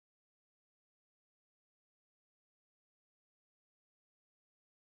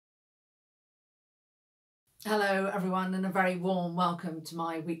Hello everyone and a very warm welcome to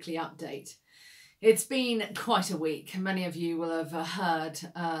my weekly update. It's been quite a week. Many of you will have heard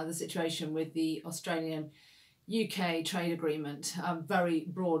the situation with the Australian UK trade agreement. Very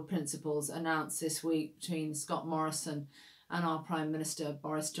broad principles announced this week between Scott Morrison and our Prime Minister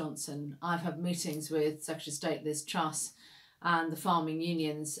Boris Johnson. I've had meetings with Secretary of State Liz Truss, and the farming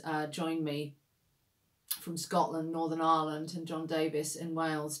unions joined me from Scotland, Northern Ireland, and John Davis in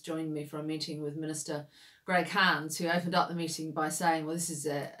Wales joined me for a meeting with Minister Greg Hands, who opened up the meeting by saying, well, this is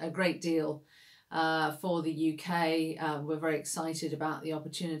a great deal for the UK. We're very excited about the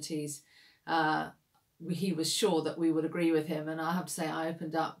opportunities. He was sure that we would agree with him, and I have to say I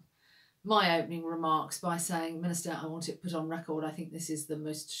opened up my opening remarks by saying, Minister, I want it put on record, I think this is the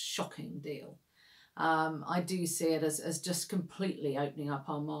most shocking deal. I do see it as just completely opening up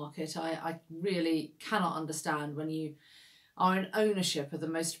our market. I really cannot understand, when you are in ownership of the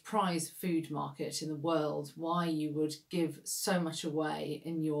most prized food market in the world, why you would give so much away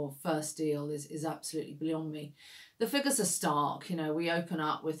in your first deal is absolutely beyond me. The figures are stark. You know, we open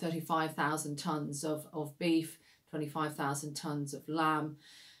up with 35,000 tonnes of beef, 25,000 tonnes of lamb,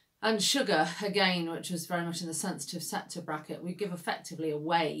 and sugar, again, which was very much in the sensitive sector bracket. We give effectively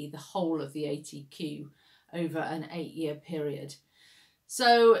away the whole of the ATQ over an 8-year period.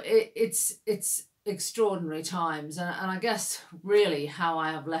 So it's extraordinary times. And I guess really how I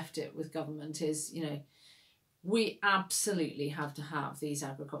have left it with government is, you know, we absolutely have to have these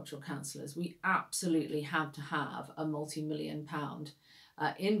agricultural councillors. We absolutely have to have a multi-million-pound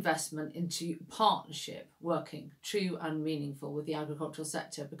investment into partnership working true and meaningful with the agricultural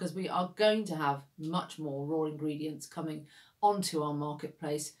sector, because we are going to have much more raw ingredients coming onto our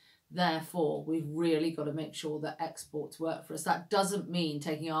marketplace. Therefore, we've really got to make sure that exports work for us. That doesn't mean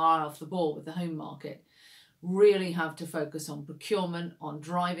taking our eye off the ball with the home market. Really have to focus on procurement, on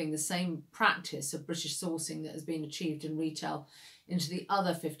driving the same practice of British sourcing that has been achieved in retail into the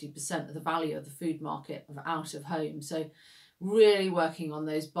other 50% of the value of the food market of out of home. So really working on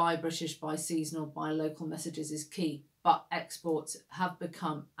those buy British, buy seasonal, buy local messages is key, but exports have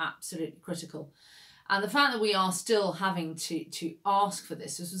become absolutely critical. And the fact that we are still having to ask for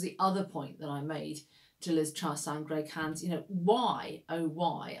this was the other point that I made to Liz Truss and Greg Hands. You know, why, oh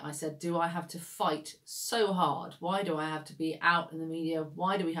why, I said, do I have to fight so hard? Why do I have to be out in the media?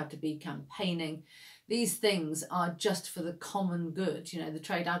 Why do we have to be campaigning? These things are just for the common good. You know, the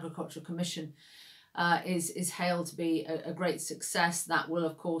Trade Agricultural Commission is hailed to be a great success. That will,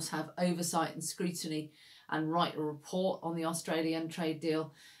 of course, have oversight and scrutiny and write a report on the Australian trade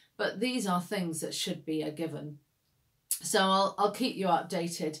deal. But these are things that should be a given. So I'll keep you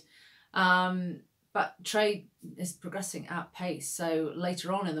updated. But trade is progressing at pace. So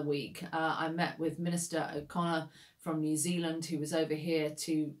later on in the week, I met with Minister O'Connor from New Zealand, who was over here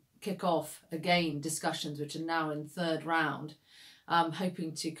to kick off, again, discussions which are now in third round,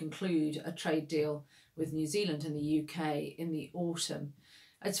 hoping to conclude a trade deal with New Zealand and the UK in the autumn.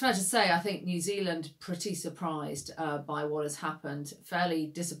 It's fair to say, I think New Zealand pretty surprised by what has happened, fairly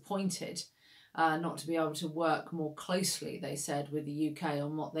disappointed not to be able to work more closely, they said, with the UK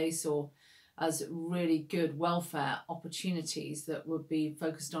on what they saw as really good welfare opportunities that would be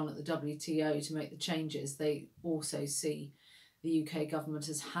focused on at the WTO to make the changes. They also see the UK government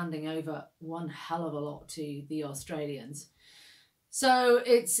as handing over one hell of a lot to the Australians. So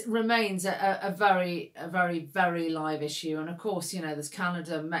it remains a very, very live issue. And of course, you know, there's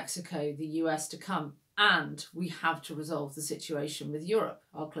Canada, Mexico, the US to come. And we have to resolve the situation with Europe,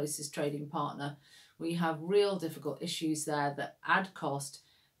 our closest trading partner. We have real difficult issues there that add cost.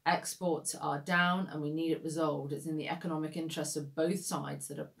 Exports are down and we need it resolved. It's in the economic interest of both sides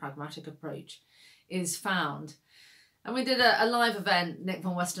that a pragmatic approach is found. And we did a live event, Nick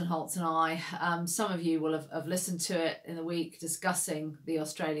von Westenholz and I. Some of you will have listened to it in the week, discussing the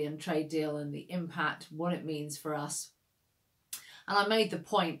Australian trade deal and the impact, what it means for us. And I made the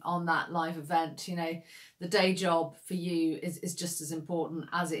point on that live event, you know, the day job for you is just as important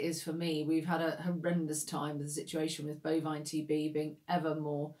as it is for me. We've had a horrendous time with the situation with bovine TB being ever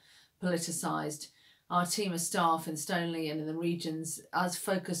more politicised. Our team of staff in Stoneleigh and in the regions as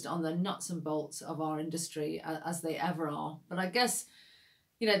focused on the nuts and bolts of our industry as they ever are. But I guess,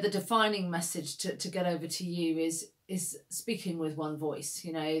 you know, the defining message to get over to you is speaking with one voice.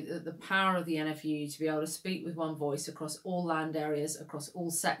 You know, the power of the NFU to be able to speak with one voice across all land areas, across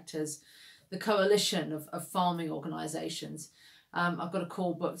all sectors, the coalition of farming organisations. I've got a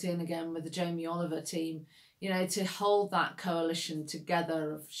call booked in again with the Jamie Oliver team, you know, to hold that coalition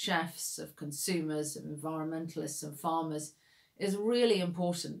together of chefs, of consumers, of environmentalists and farmers is really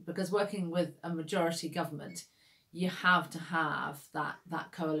important, because working with a majority government, you have to have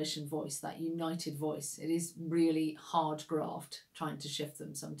that coalition voice, that united voice. It is really hard graft trying to shift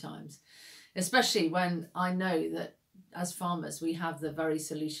them sometimes, especially when I know that as farmers we have the very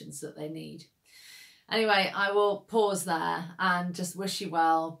solutions that they need. Anyway, I will pause there and just wish you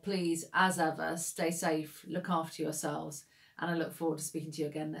well. Please, as ever, stay safe, look after yourselves, and I look forward to speaking to you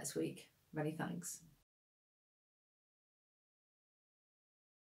again next week. Many thanks.